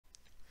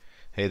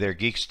Hey there,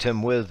 geeks.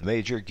 Tim with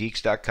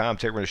MajorGeeks.com.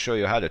 Today we're going to show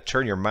you how to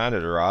turn your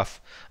monitor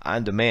off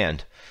on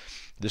demand.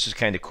 This is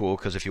kind of cool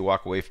because if you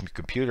walk away from your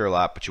computer a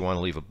lot but you want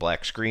to leave a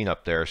black screen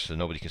up there so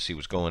nobody can see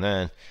what's going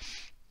on,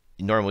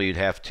 normally you'd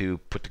have to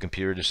put the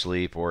computer to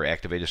sleep or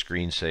activate a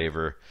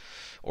screensaver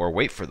or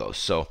wait for those.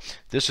 So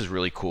this is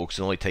really cool because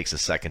it only takes a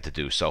second to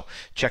do. So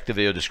check the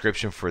video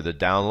description for the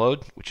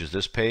download, which is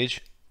this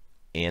page,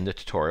 and the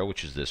tutorial,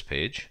 which is this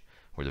page,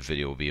 where the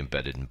video will be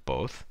embedded in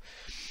both.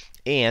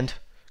 And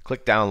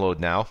click download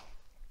now.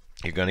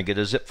 You're going to get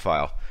a zip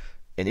file,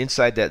 and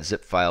inside that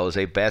zip file is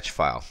a batch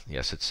file.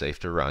 Yes, it's safe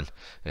to run.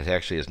 It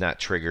actually has not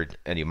triggered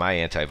any of my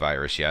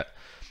antivirus yet,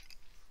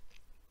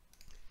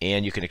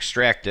 and you can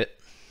extract it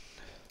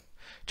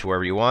to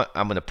wherever you want.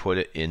 I'm going to put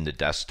it in the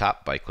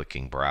desktop by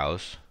clicking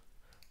browse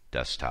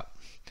desktop.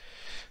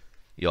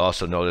 You'll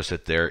also notice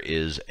that there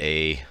is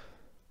a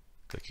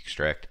click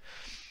extract.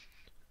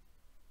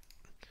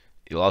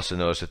 You'll also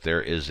notice that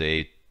there is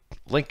a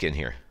link in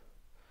here.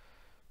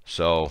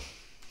 So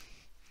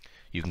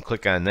you can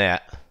click on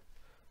that,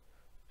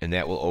 and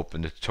that will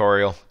open the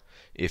tutorial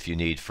if you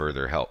need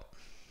further help.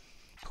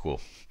 Cool.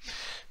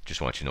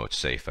 Just want you to know it's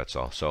safe, that's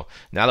all. So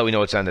now that we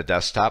know it's on the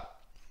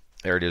desktop,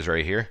 there it is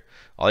right here.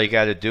 All you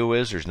got to do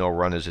is, there's no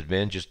run as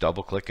admin, just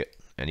double click it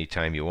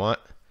anytime you want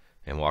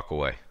and walk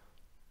away.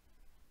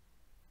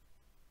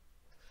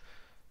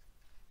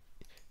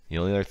 The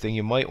only other thing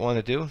you might want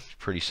to do, it's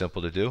pretty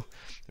simple to do,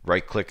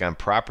 right click on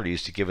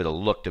properties to give it a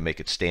look to make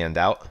it stand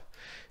out,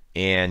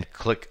 and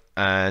click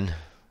on,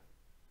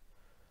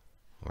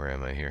 where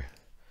am I here?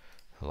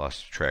 I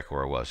lost track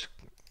where I was.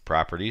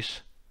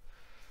 Properties.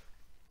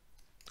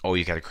 Oh,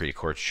 you got to create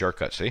a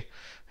shortcut. See,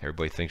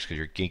 everybody thinks because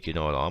you're geek you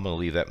know it all. I'm going to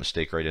leave that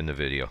mistake right in the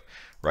video.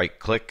 Right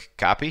click,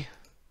 copy.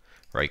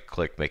 Right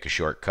click, make a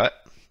shortcut.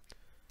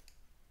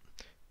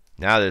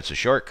 Now that it's a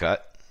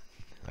shortcut,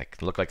 I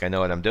can look like I know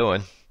what I'm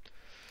doing.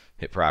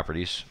 Hit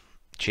properties,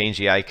 change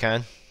the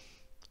icon.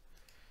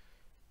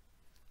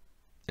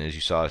 And as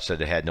you saw, it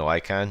said it had no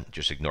icon.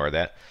 Just ignore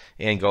that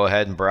and go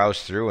ahead and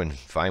browse through and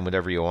find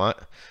whatever you want.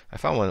 I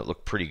found one that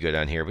looked pretty good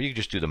on here, but you can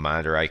just do the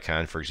monitor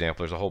icon, for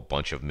example. There's a whole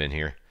bunch of them in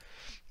here.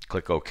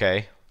 Click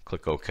OK.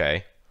 Click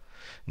OK.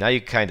 Now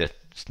you kind of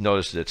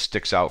notice that it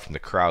sticks out from the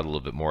crowd a little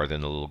bit more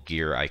than the little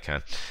gear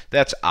icon.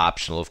 That's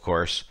optional, of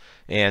course.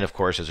 And of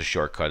course, as a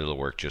shortcut, it'll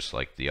work just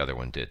like the other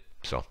one did.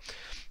 So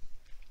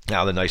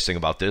now the nice thing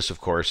about this,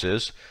 of course,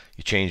 is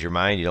you change your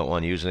mind. You don't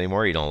want to use it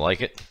anymore. You don't like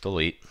it.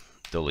 Delete.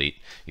 Delete.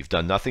 You've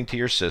done nothing to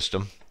your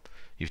system.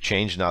 You've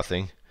changed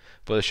nothing.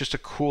 But it's just a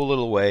cool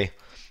little way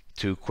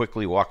to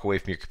quickly walk away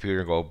from your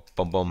computer and go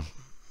boom, boom,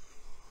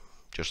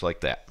 just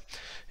like that.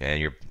 And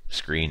your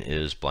screen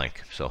is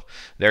blank. So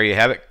there you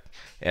have it.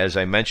 As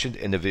I mentioned,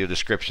 in the video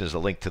description is a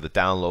link to the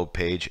download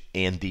page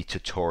and the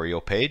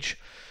tutorial page.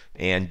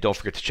 And don't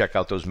forget to check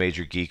out those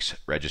Major Geeks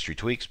registry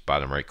tweaks.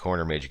 Bottom right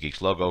corner, Major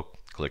Geeks logo.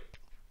 Click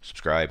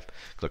subscribe.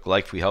 Click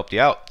like if we helped you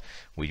out.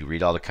 We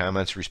read all the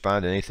comments,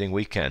 respond to anything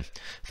we can.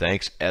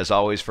 Thanks, as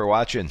always, for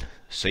watching.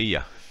 See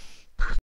ya.